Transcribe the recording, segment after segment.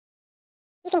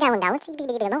Fingiamo un down,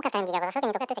 non casare in giro, solo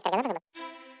che mi tocca cargando.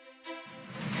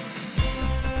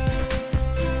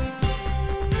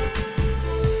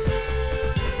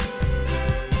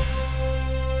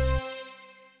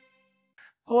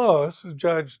 Hello, this is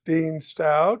Judge Dean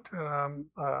Stout, and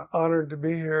I'm honored to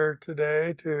be here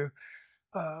today to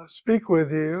speak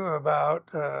with you about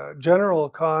general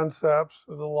concepts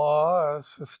of the law as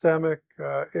systemic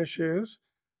issues,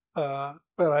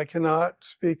 but I cannot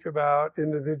speak about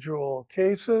individual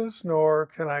cases, nor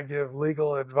can I give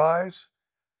legal advice.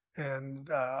 And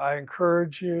I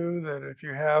encourage you that if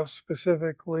you have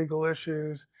specific legal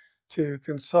issues, to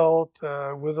consult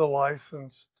with a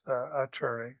licensed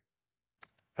attorney.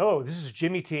 Hello, this is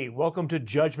Jimmy T. Welcome to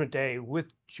Judgment Day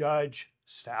with Judge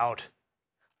Stout.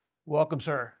 Welcome,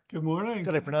 sir. Good morning.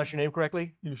 Did I pronounce your name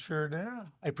correctly? You sure did.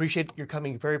 I appreciate your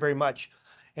coming very, very much.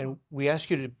 And we ask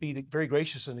you to be very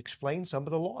gracious and explain some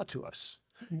of the law to us.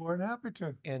 More than happy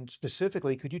to. And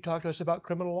specifically, could you talk to us about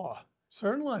criminal law?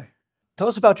 Certainly. Tell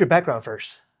us about your background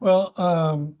first. Well,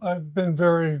 I've been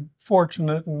very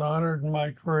fortunate and honored in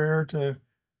my career to,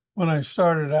 when I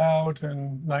started out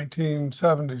in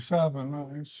 1977,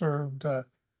 I served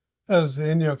as the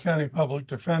Inyo County Public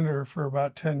Defender for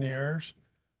about 10 years.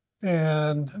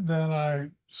 And then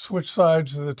I switched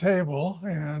sides of the table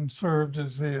and served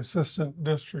as the Assistant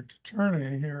District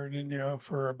Attorney here at Inyo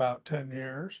for about 10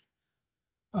 years.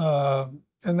 And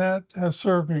that has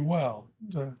served me well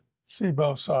to see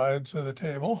both sides of the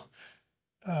table.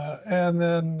 And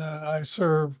then I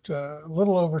served a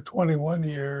little over 21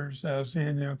 years as the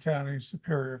Inyo County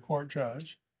Superior Court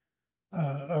Judge,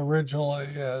 originally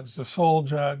as the sole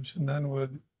judge, and then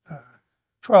with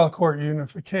trial court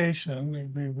unification,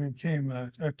 we became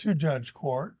a two-judge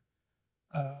court.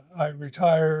 I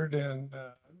retired in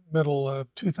middle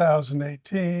of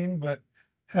 2018, but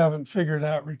haven't figured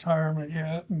out retirement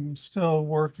yet, and still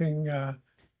working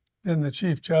in the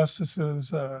Chief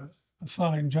Justice's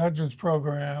assigned judges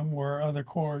program where other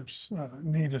courts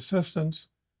need assistance.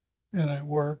 And I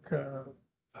work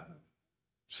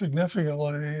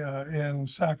significantly in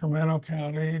Sacramento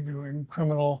County doing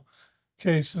criminal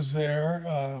cases there,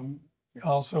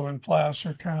 also in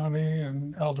Placer County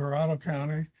and El Dorado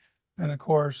County. And of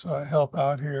course, I help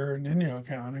out here in Inyo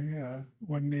County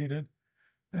when needed.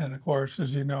 And of course,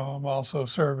 as you know, I'm also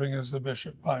serving as the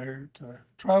Bishop Paiute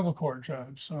tribal court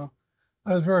judge. So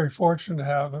I was very fortunate to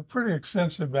have a pretty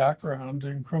extensive background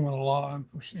in criminal law and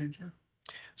procedure.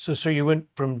 So you went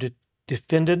from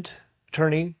defendant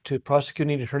attorney to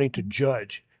prosecuting attorney to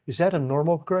judge. Is that a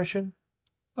normal progression?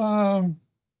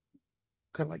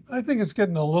 I think it's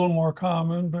getting a little more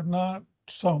common, but not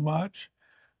so much.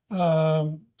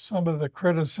 Some of the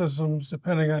criticisms,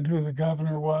 depending on who the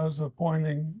governor was,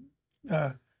 appointing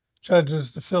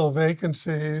judges to fill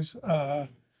vacancies,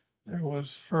 there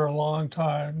was for a long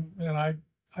time, and I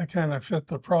kind of fit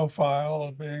the profile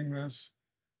of being this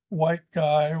white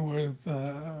guy with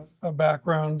a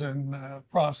background in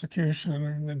prosecution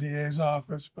in the DA's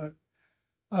office. But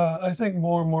I think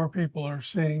more and more people are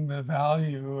seeing the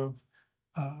value of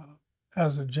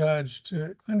as a judge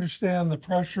to understand the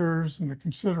pressures and the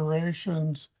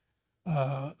considerations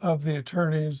of the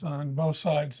attorneys on both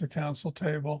sides of the counsel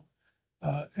table.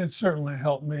 It certainly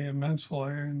helped me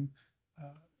immensely. And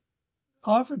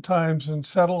oftentimes in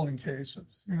settling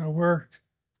cases, you know,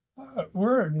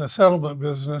 we're in the settlement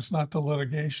business, not the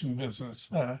litigation business.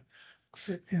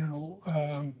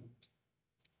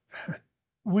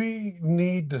 We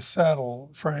need to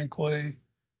settle, frankly,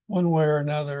 one way or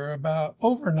another, about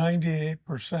over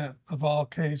 98% of all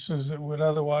cases that would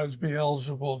otherwise be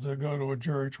eligible to go to a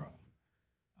jury trial.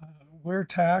 We're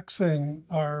taxing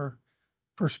our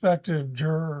prospective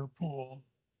juror pool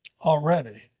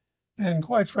already. And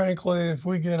quite frankly, if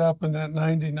we get up in that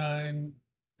 99,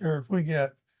 or if we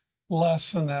get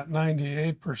less than that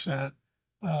 98%,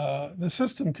 the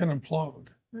system can implode.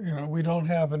 You know, we don't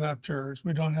have enough jurors,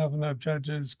 we don't have enough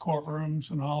judges,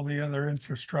 courtrooms, and all the other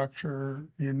infrastructure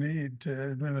you need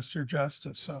to administer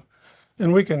justice. So,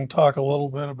 and we can talk a little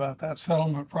bit about that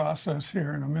settlement process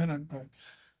here in a minute. But,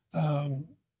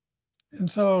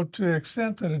 and so to the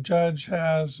extent that a judge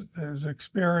is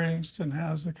experienced and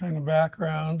has the kind of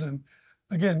background, and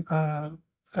again,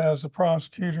 as a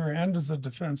prosecutor and as a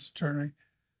defense attorney,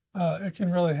 it can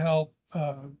really help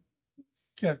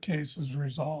get cases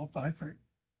resolved, I think.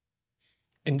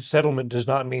 And settlement does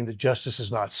not mean that justice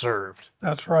is not served.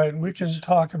 That's right. And we can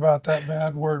talk about that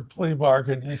bad word plea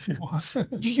bargain if you want.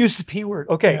 You use the P word.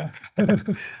 Okay. Yeah.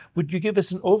 Would you give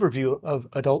us an overview of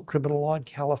adult criminal law in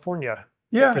California?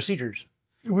 Yeah. Procedures.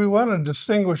 We want to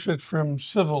distinguish it from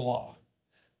civil law.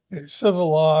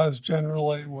 Civil law is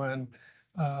generally when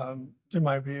there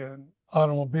might be an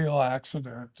automobile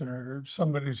accident or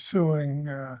somebody suing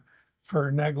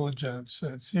for negligence.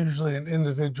 It's usually an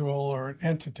individual or an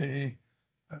entity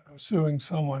suing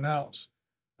someone else.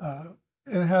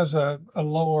 It has a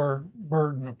lower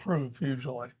burden of proof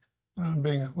usually. I'm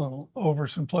being a little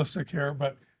oversimplistic here,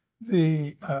 but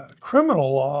the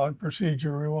criminal law and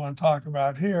procedure we want to talk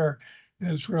about here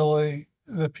is really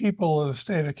the people of the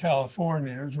state of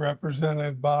California, is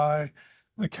represented by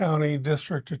the county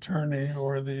district attorney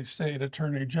or the state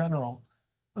attorney general,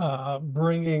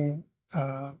 bringing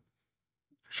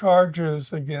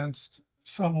charges against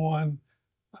someone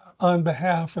on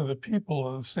behalf of the people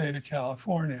of the state of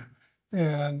California.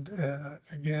 And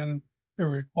again, it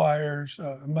requires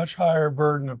a much higher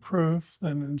burden of proof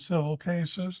than in civil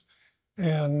cases.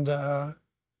 And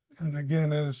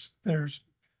again, there's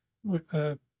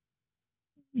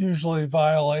usually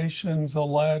violations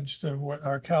alleged of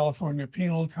our California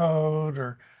Penal Code,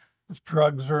 or if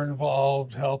drugs are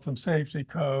involved, health and safety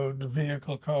code,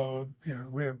 vehicle code.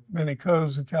 We have many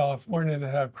codes in California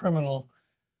that have criminal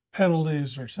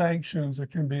penalties or sanctions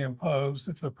that can be imposed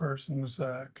if a person is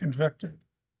convicted.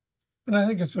 And I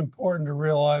think it's important to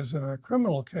realize in a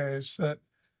criminal case that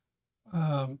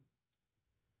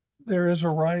there is a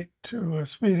right to a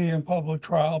speedy and public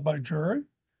trial by jury.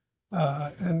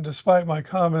 And despite my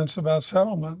comments about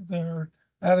settlement,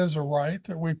 that is a right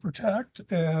that we protect.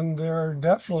 And there are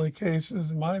definitely cases,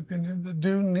 in my opinion, that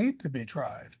do need to be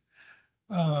tried.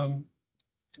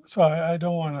 So I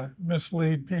don't want to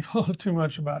mislead people too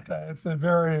much about that. It's a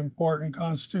very important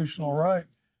constitutional right.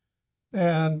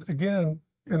 And again,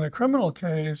 in a criminal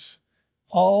case,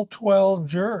 all 12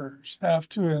 jurors have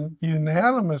to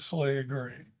unanimously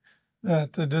agree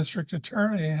that the district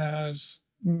attorney has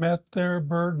met their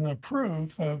burden of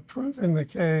proof of proving the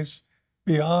case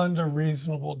beyond a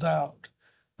reasonable doubt.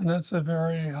 And that's a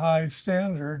very high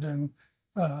standard. And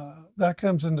that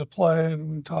comes into play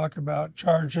when we talk about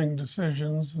charging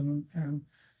decisions and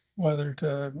whether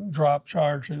to drop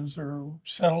charges or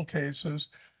settle cases.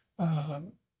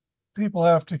 People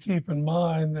have to keep in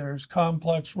mind there's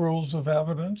complex rules of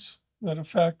evidence that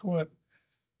affect what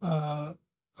a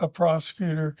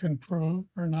prosecutor can prove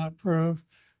or not prove,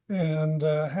 and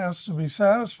has to be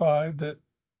satisfied that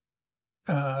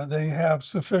they have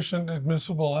sufficient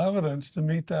admissible evidence to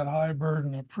meet that high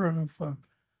burden of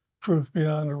proof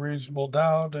beyond a reasonable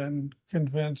doubt, and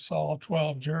convince all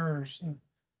 12 jurors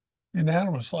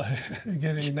unanimously and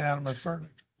get a unanimous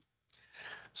verdict.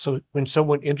 So when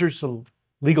someone enters the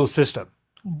legal system,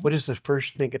 what is the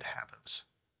first thing that happens?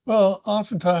 Well,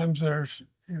 oftentimes there's,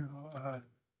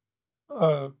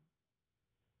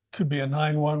 could be a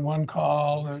 911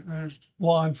 call. There's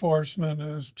law enforcement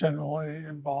is generally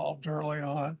involved early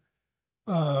on.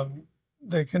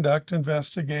 They conduct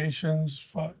investigations,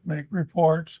 make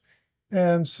reports,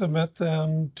 and submit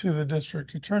them to the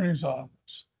district attorney's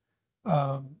office.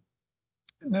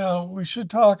 Now, we should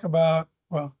talk about,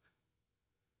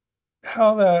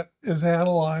 how that is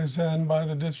analyzed then by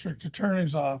the district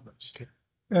attorney's office. Okay.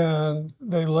 And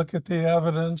they look at the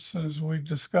evidence as we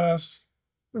discussed,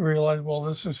 realize, well,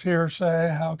 this is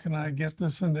hearsay. How can I get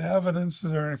this into evidence?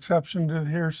 Is there an exception to the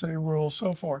hearsay rule,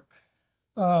 so forth?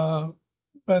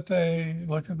 But they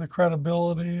look at the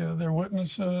credibility of their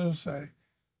witnesses. They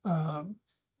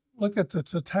look at the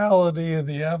totality of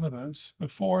the evidence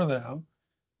before them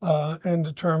and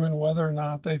determine whether or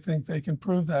not they think they can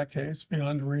prove that case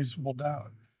beyond a reasonable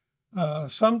doubt.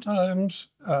 Sometimes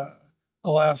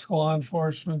they'll ask law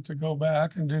enforcement to go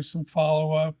back and do some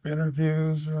follow-up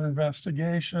interviews or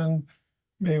investigation.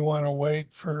 May want to wait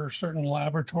for certain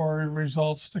laboratory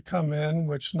results to come in,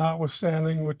 which,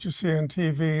 notwithstanding what you see on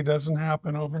TV, doesn't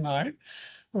happen overnight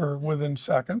or within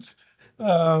seconds.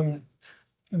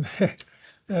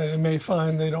 They may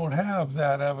find they don't have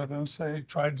that evidence. They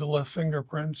tried to lift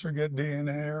fingerprints or get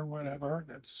DNA or whatever.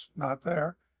 It's not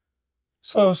there.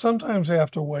 So sometimes they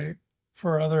have to wait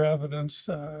for other evidence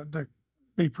to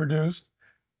be produced.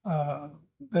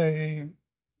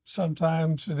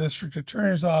 Sometimes the district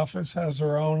attorney's office has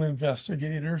their own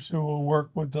investigators who will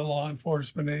work with the law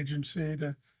enforcement agency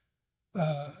to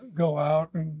go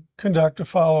out and conduct a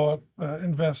follow-up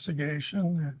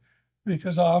investigation.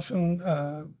 Because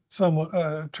often some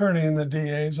attorney in the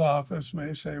DA's office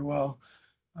may say, well,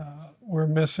 we're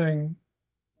missing,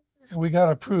 we got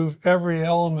to prove every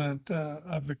element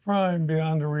of the crime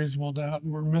beyond a reasonable doubt,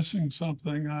 and we're missing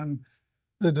something on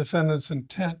the defendant's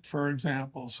intent, for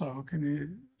example. So can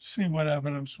you see what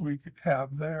evidence we could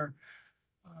have there?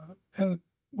 And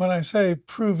when I say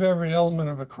prove every element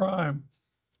of a crime,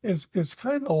 it's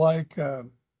kind of like a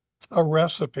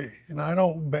recipe. And I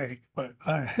don't bake, but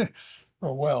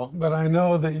but I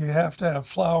know that you have to have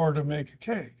flour to make a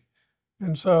cake.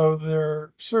 And so there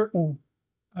are certain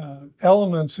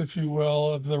elements, if you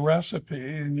will, of the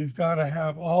recipe, and you've got to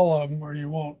have all of them or you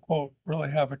won't, quote, really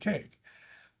have a cake.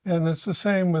 And it's the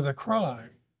same with a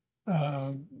crime.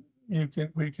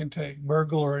 We can take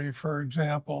burglary, for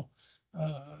example.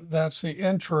 That's the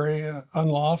entry,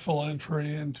 unlawful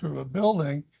entry into a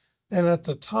building. And at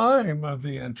the time of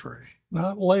the entry,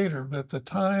 not later, but the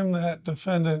time that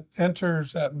defendant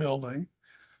enters that building,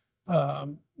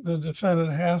 the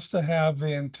defendant has to have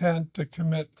the intent to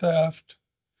commit theft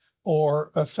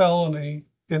or a felony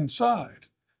inside.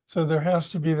 So there has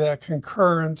to be that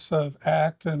concurrence of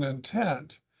act and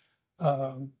intent.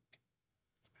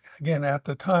 Again, at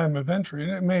the time of entry,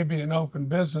 and it may be an open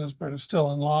business, but it's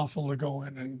still unlawful to go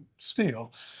in and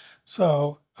steal.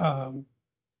 So a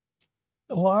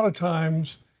lot of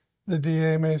times the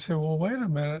DA may say, well, wait a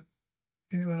minute,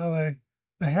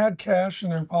 they had cash in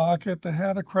their pocket, they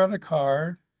had a credit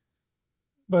card,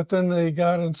 but then they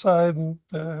got inside and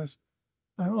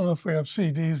I don't know if we have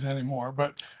CDs anymore,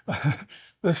 but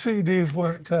the CDs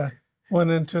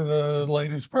went into the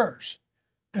lady's purse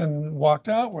and walked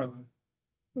out with them.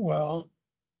 Well,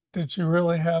 did you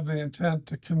really have the intent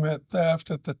to commit theft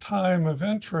at the time of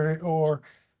entry, or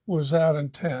was that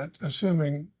intent,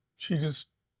 assuming she just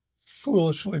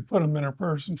foolishly put them in her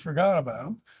purse and forgot about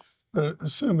them, but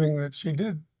assuming that she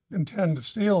did intend to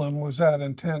steal them, was that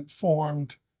intent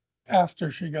formed after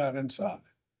she got inside?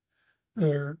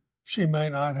 She may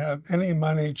not have any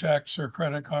money, checks, or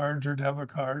credit cards or debit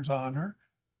cards on her.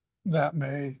 That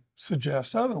may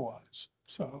suggest otherwise.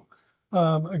 So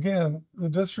again, the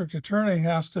district attorney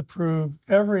has to prove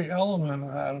every element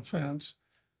of that offense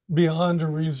beyond a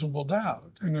reasonable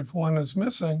doubt. And if one is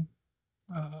missing,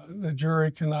 the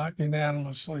jury cannot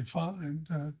unanimously find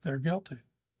they're guilty.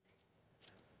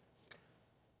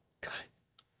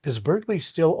 Does burglary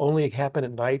still only happen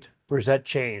at night, or has that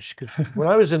changed? Because when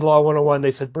I was in Law 101,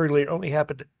 they said burglary only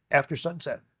happened after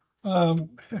sunset.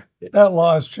 That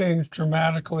law has changed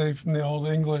dramatically from the old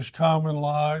English common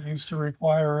law. It used to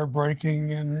require a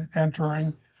breaking and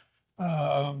entering.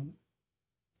 And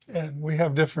we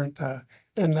have different,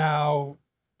 and now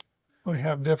we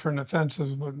have different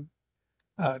offenses when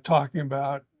talking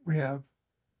about, we have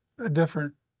a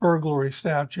different burglary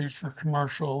statutes for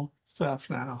commercial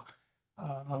theft now.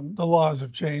 The laws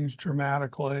have changed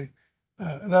dramatically.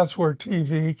 That's where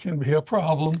TV can be a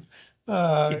problem.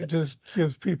 It just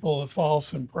gives people a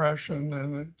false impression,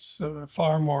 and it's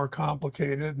far more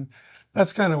complicated. And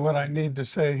that's kind of what I need to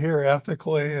say here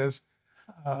ethically is,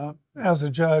 as a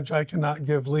judge, I cannot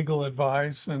give legal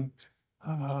advice, and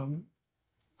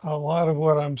a lot of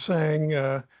what I'm saying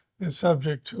is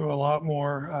subject to a lot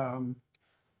more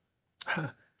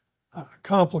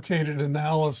complicated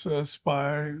analysis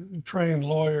by trained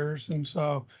lawyers. And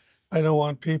so I don't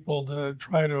want people to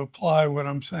try to apply what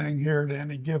I'm saying here to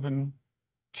any given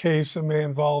case that may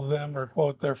involve them or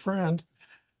quote their friend.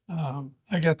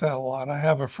 I get that a lot. I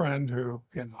have a friend who,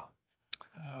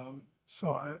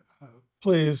 so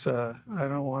please, I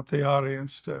don't want the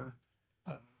audience to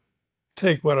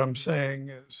take what I'm saying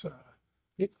as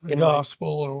the gospel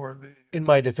or the. In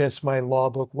my defense, my law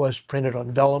book was printed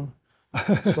on vellum,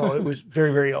 so it was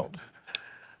very, very old.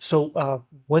 So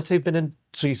once they've been in,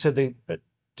 so you said the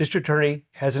district attorney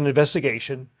has an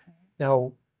investigation.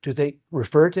 Now, do they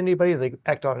refer it to anybody? Or they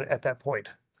act on it at that point?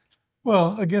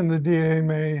 Well, again, the DA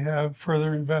may have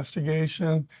further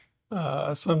investigation.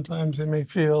 Sometimes they may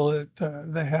feel that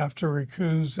they have to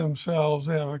recuse themselves.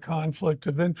 They have a conflict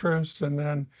of interest, and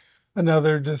then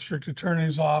another district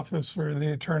attorney's office or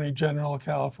the Attorney General of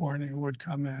California would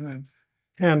come in and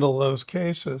handle those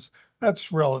cases.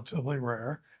 That's relatively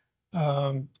rare.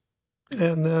 And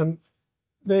then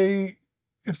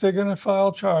if they're going to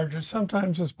file charges,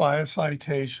 sometimes it's by a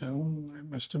citation, a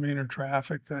misdemeanor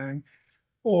traffic thing,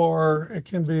 or it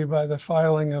can be by the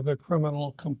filing of a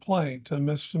criminal complaint, a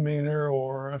misdemeanor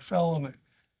or a felony.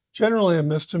 Generally, a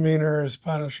misdemeanor is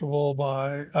punishable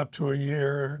by up to a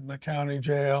year in the county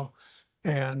jail,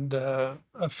 and a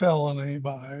felony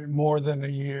by more than a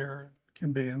year. It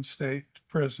can be in state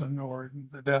prison or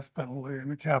the death penalty in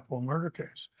a capital murder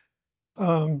case.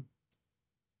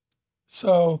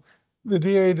 So the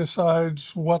DA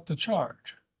decides what to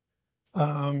charge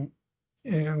and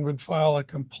would file a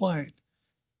complaint.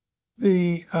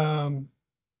 The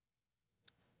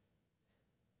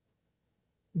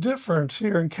difference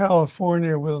here in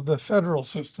California with the federal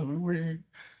system, we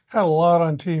had a lot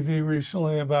on TV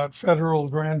recently about federal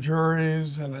grand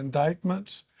juries and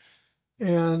indictments.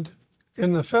 And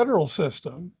in the federal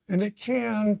system, and it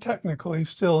can technically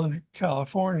still in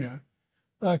California,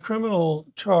 a criminal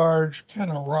charge can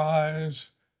arise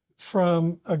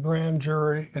from a grand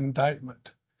jury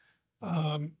indictment.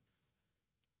 And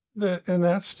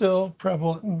that's still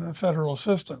prevalent in the federal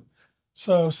system.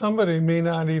 So somebody may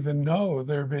not even know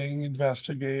they're being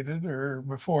investigated or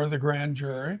before the grand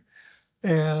jury,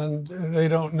 and they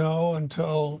don't know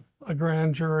until a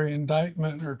grand jury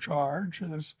indictment or charge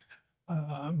has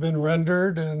been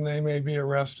rendered, and they may be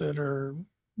arrested or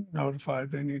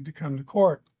notified they need to come to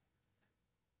court.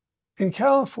 In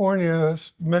California,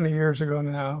 many years ago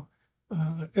now,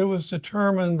 it was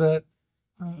determined that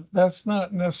that's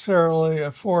not necessarily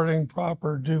affording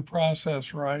proper due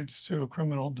process rights to a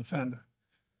criminal defendant,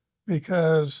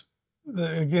 because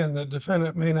again, the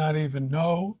defendant may not even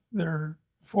know they're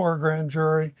before a grand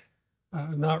jury,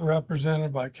 not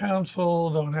represented by counsel,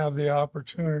 don't have the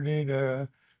opportunity to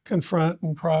confront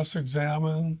and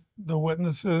cross-examine the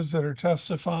witnesses that are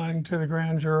testifying to the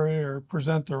grand jury or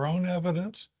present their own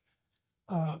evidence.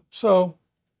 So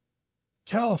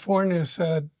California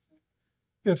said,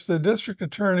 if the district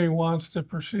attorney wants to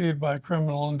proceed by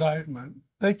criminal indictment,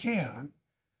 they can.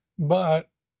 But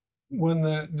when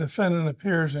the defendant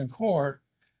appears in court,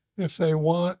 if they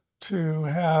want to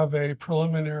have a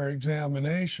preliminary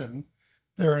examination,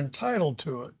 they're entitled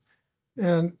to it.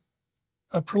 And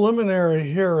a preliminary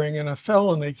hearing in a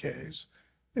felony case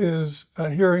is a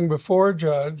hearing before a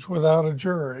judge without a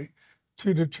jury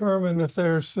to determine if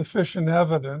there's sufficient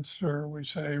evidence, or we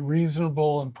say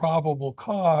reasonable and probable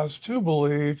cause, to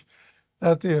believe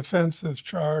that the offenses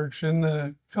charged in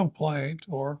the complaint,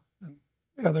 or in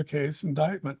the other case,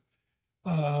 indictment,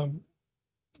 have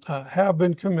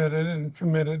been committed and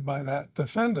committed by that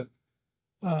defendant.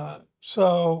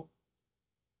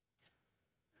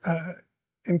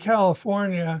 In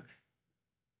California,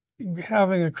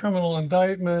 having a criminal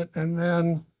indictment and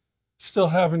then still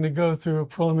having to go through a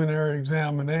preliminary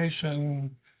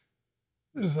examination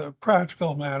as a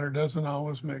practical matter doesn't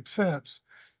always make sense.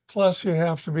 Plus, you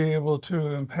have to be able to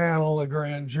impanel a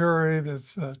grand jury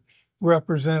that's a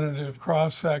representative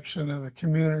cross-section of the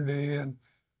community, and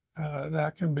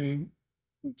that can be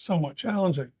somewhat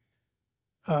challenging.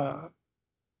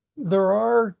 There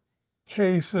are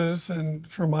cases,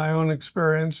 and from my own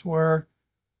experience, where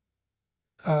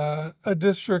a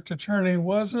district attorney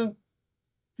wasn't,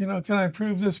 can I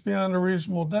prove this beyond a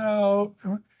reasonable doubt?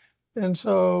 And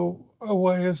so a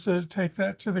way is to take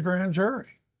that to the grand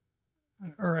jury,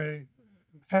 or a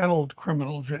paneled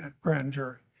criminal grand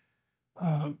jury.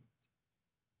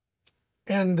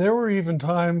 And there were even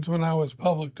times when I was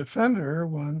public defender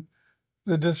when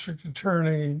the district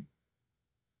attorney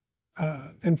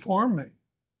informed me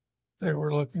they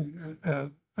were looking at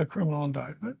a criminal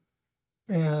indictment.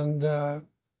 And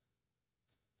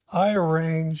I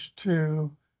arranged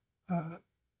to,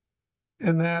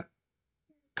 in that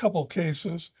couple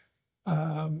cases,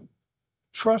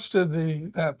 trusted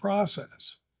that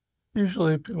process.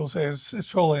 Usually people say it's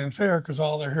totally unfair because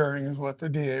all they're hearing is what the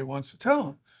DA wants to tell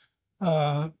them.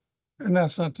 And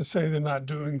that's not to say they're not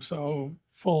doing so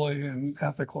fully and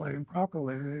ethically and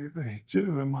properly. They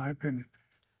do, in my opinion.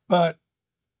 But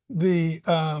I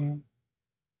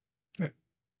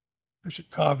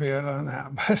should caveat on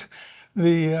that, but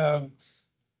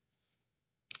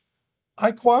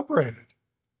I cooperated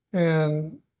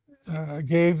and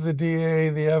gave the DA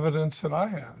the evidence that I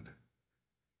had,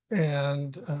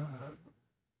 and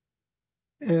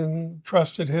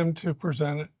trusted him to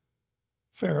present it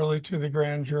fairly to the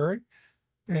grand jury.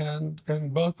 And in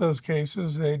both those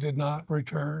cases, they did not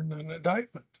return an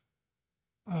indictment.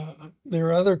 There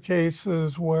are other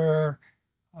cases where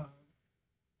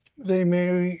they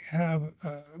may have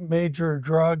a major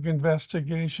drug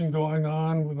investigation going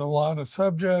on with a lot of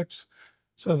subjects.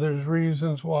 So there's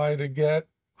reasons why to get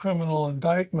criminal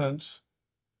indictments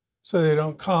so they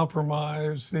don't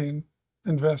compromise the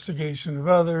investigation of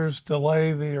others,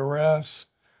 delay the arrests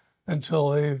until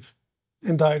they've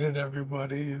indicted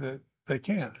everybody that they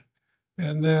can.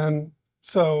 And then,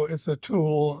 so it's a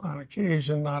tool on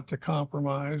occasion not to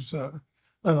compromise an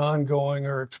ongoing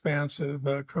or expansive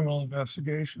criminal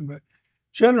investigation. But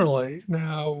generally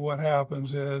now what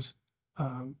happens is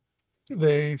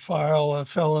they file a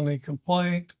felony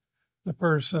complaint. The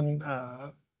person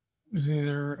is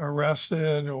either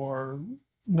arrested or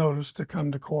noticed to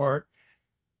come to court.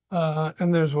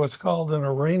 And there's what's called an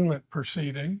arraignment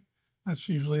proceeding. That's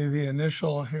usually the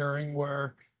initial hearing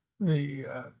where the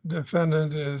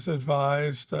defendant is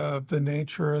advised of the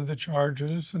nature of the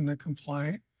charges in the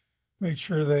complaint, make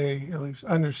sure they at least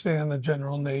understand the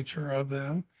general nature of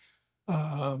them,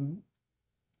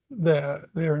 that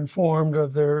they're informed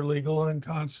of their legal and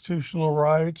constitutional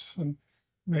rights, and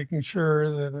making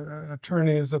sure that an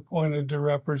attorney is appointed to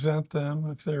represent them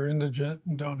if they're indigent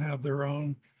and don't have their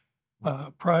own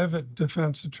private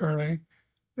defense attorney.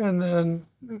 And then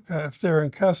if they're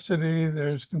in custody,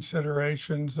 there's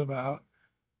considerations about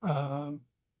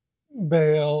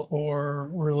bail or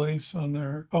release on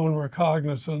their own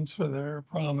recognizance for their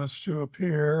promise to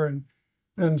appear,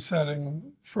 and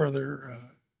setting further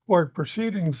court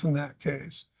proceedings in that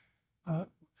case.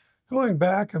 Going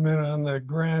back a minute on the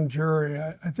grand jury,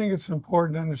 I think it's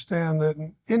important to understand that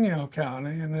in Inyo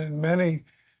County and in many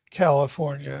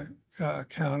California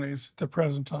counties at the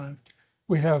present time,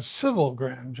 we have civil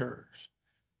grand jurors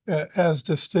as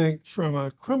distinct from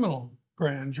a criminal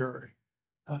grand jury.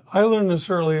 I learned this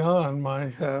early on.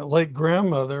 My late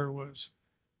grandmother was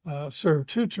served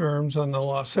 2 terms on the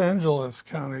Los Angeles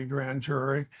County grand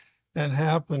jury, and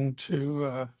happened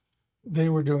to they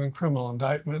were doing criminal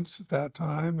indictments at that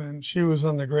time, and she was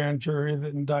on the grand jury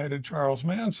that indicted Charles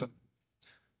Manson.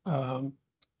 And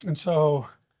so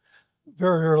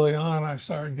very early on, I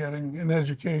started getting an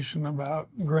education about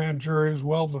grand juries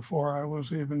well before I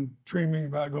was even dreaming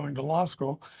about going to law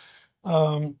school.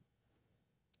 And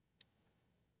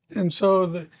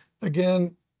so,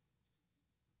 again,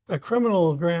 a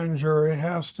criminal grand jury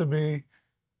has to be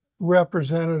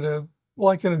representative,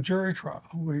 like in a jury trial.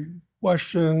 We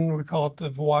call it the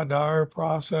voir dire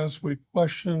process. We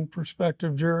question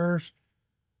prospective jurors,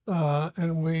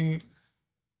 and we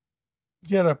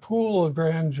get a pool of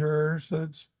jurors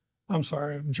that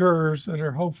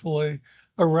are hopefully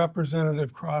a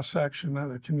representative cross-section of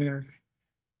the community.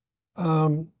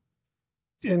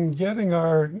 In getting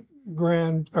our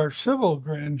civil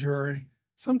grand jury,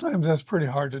 sometimes that's pretty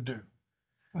hard to do.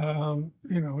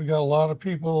 We got a lot of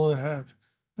people that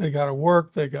they got to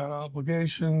work, they got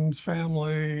obligations,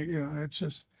 family,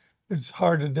 it's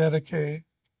hard to dedicate,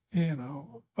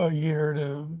 a year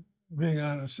to being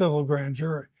on a civil grand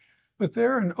jury. But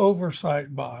they're an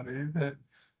oversight body that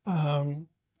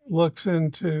looks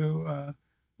into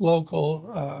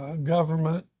local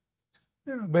government.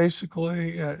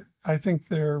 Basically, I think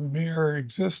their mere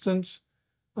existence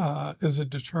is a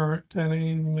deterrent to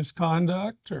any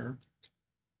misconduct or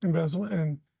embezzlement,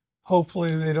 and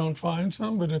hopefully they don't find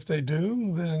some, but if they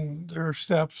do, then there are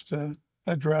steps to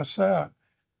address that.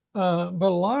 But a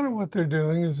lot of what they're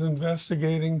doing is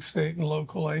investigating state and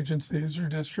local agencies or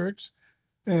districts.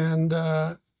 And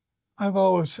I've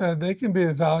always said they can be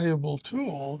a valuable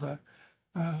tool to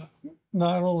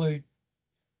not only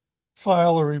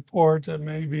file a report that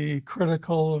may be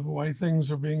critical of the way things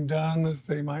are being done, that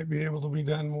they might be able to be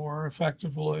done more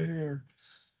effectively or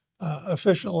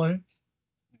efficiently,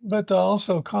 but to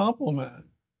also complement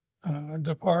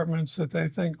departments that they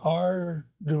think are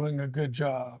doing a good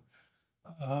job,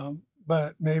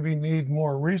 but maybe need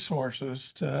more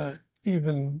resources to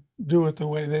even do it the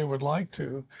way they would like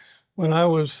to. When I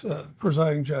was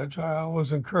presiding judge, I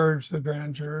always encouraged the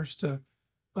grand jurors to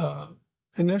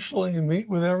initially meet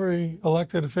with every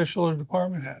elected official or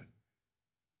department head.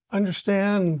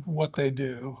 Understand what they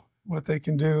do, what they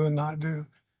can do and not do.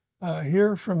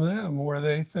 Hear from them where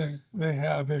they think they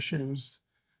have issues.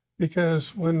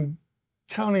 Because when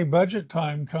county budget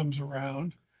time comes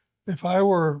around, if I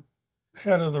were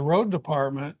head of the road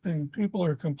department and people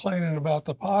are complaining about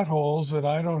the potholes that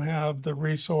I don't have the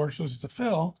resources to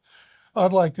fill,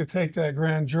 I'd like to take that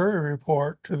grand jury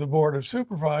report to the Board of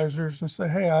Supervisors and say,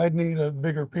 hey, I'd need a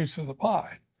bigger piece of the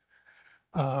pie.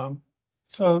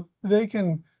 So they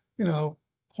can,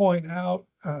 point out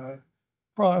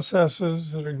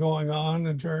processes that are going on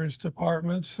in various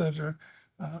departments that are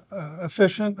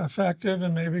efficient, effective,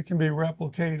 and maybe can be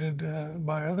replicated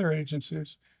by other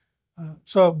agencies.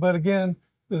 But again,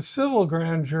 the civil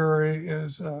grand jury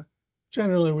is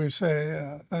generally, we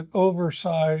say, an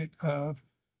oversight of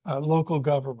local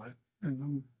government, and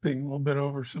I'm being a little bit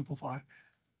oversimplified.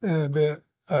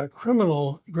 A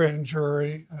criminal grand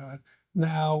jury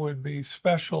now would be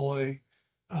specially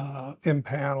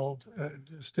impaneled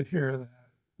just to hear that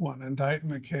one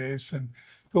indictment case, and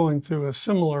going through a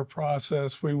similar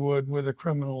process we would with a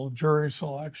criminal jury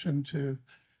selection to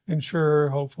ensure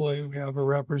hopefully we have a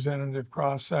representative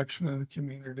cross-section of the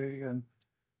community and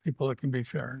people that can be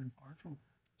fair and impartial.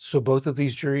 So both of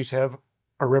these juries have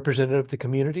a representative of the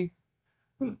community?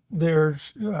 They're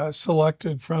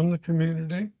selected from the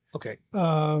community. Okay.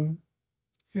 In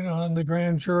the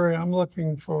grand jury, I'm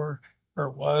looking for, or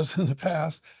was in the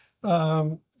past,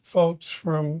 folks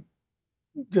from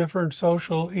different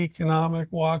social, economic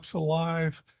walks of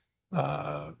life,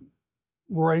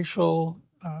 racial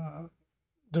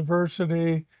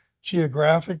diversity,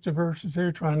 geographic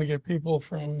diversity, trying to get people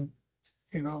from,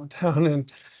 down in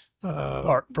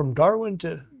From Darwin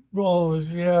to Well,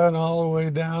 yeah, and all the way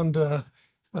down to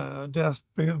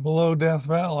below Death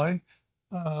Valley.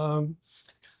 Um,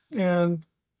 and,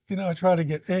 I try to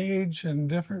get age and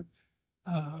different,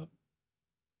 uh,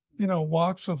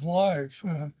 walks of life.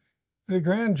 The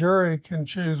grand jury can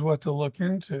choose what to look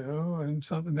into and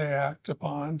something they act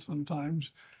upon,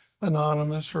 sometimes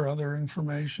anonymous or other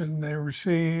information they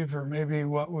receive, or maybe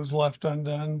what was left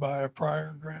undone by a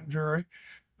prior grand jury.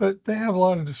 But they have a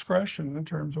lot of discretion in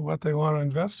terms of what they want to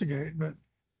investigate. But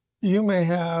you may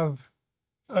have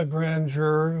a grand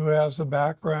juror who has a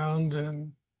background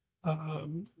in,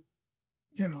 um,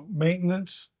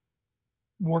 maintenance,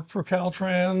 worked for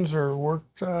Caltrans or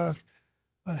worked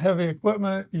heavy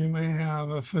equipment. You may have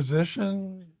a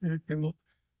physician. You can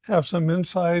have some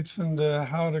insights into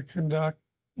how to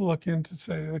look into,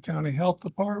 say, the county health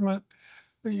department.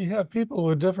 But you have people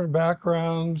with different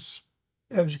backgrounds,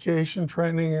 education,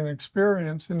 training, and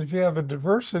experience. And if you have a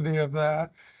diversity of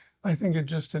that, I think it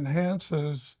just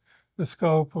enhances the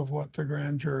scope of what the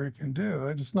grand jury can do.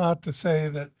 It's not to say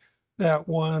that that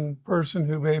one person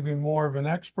who may be more of an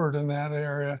expert in that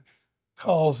area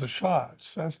calls the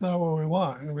shots. That's not what we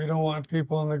want. We don't want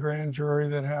people in the grand jury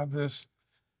that have this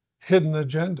hidden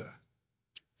agenda.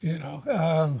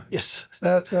 Yes.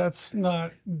 That's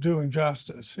not doing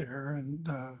justice here. And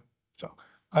so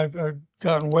I've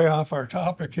gotten way off our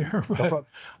topic here. No But problem.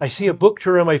 I see a book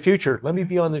tour in my future. Let me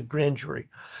be on the grand jury.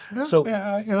 So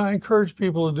yeah, and I encourage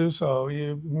people to do so.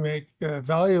 You make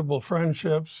valuable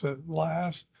friendships that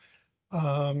last.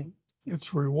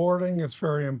 It's rewarding. It's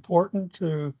very important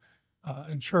to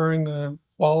ensuring the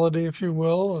quality, if you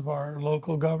will, of our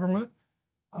local government.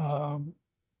 Um,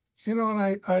 and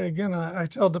I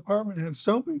tell department heads,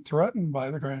 don't be threatened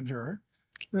by the grand jury.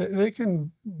 They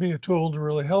can be a tool to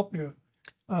really help you.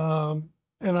 And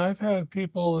I've had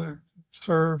people that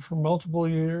serve for multiple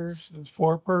years as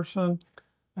foreperson,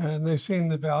 and they've seen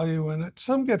the value in it.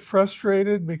 Some get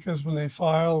frustrated because when they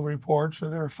file reports or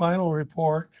their final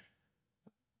report,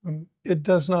 it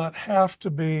does not have to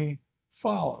be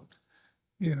followed.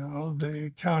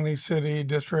 The county, city,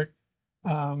 district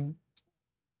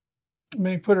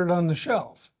may put it on the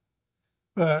shelf.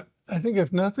 But I think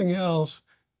if nothing else,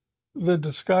 the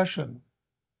discussion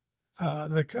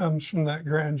that comes from that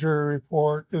grand jury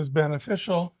report is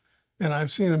beneficial. And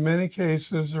I've seen in many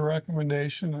cases the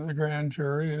recommendation of the grand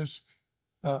jury is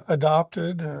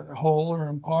adopted, whole or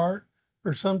in part,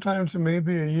 or sometimes it may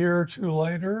be a year or two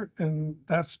later, and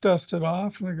that's dusted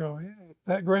off, and they go, yeah,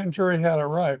 that grand jury had it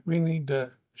right. We need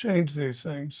to change these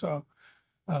things. So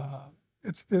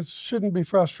it shouldn't be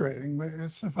frustrating, but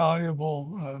it's a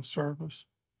valuable service.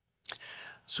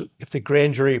 So if the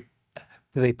grand jury,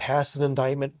 do they pass an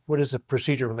indictment? What is the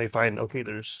procedure when they find, okay,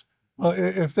 there's... Well,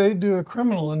 if they do a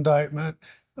criminal indictment,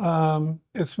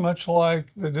 it's much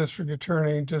like the district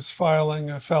attorney just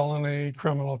filing a felony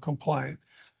criminal complaint.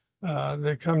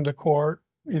 They come to court,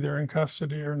 either in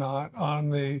custody or not, on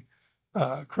the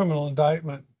criminal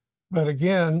indictment. But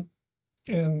again,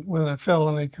 when a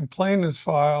felony complaint is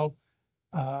filed,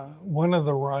 one of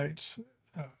the rights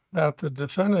that the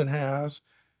defendant has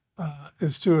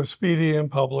is to a speedy and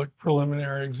public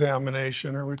preliminary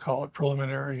examination, or we call it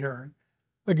preliminary hearing,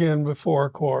 again, before a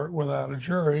court without a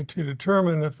jury, to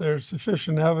determine if there's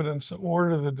sufficient evidence to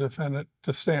order the defendant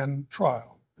to stand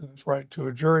trial, and his right to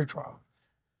a jury trial.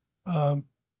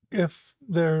 If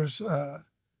there's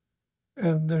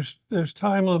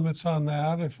time limits on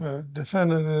that. If a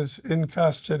defendant is in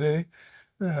custody,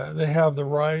 they have the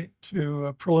right to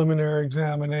a preliminary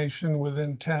examination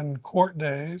within 10 court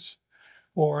days,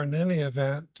 or in any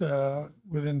event,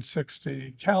 within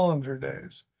 60 calendar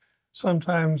days.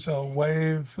 Sometimes they'll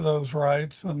waive those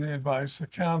rights on the advice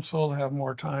of counsel to have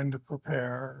more time to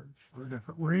prepare for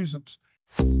different reasons.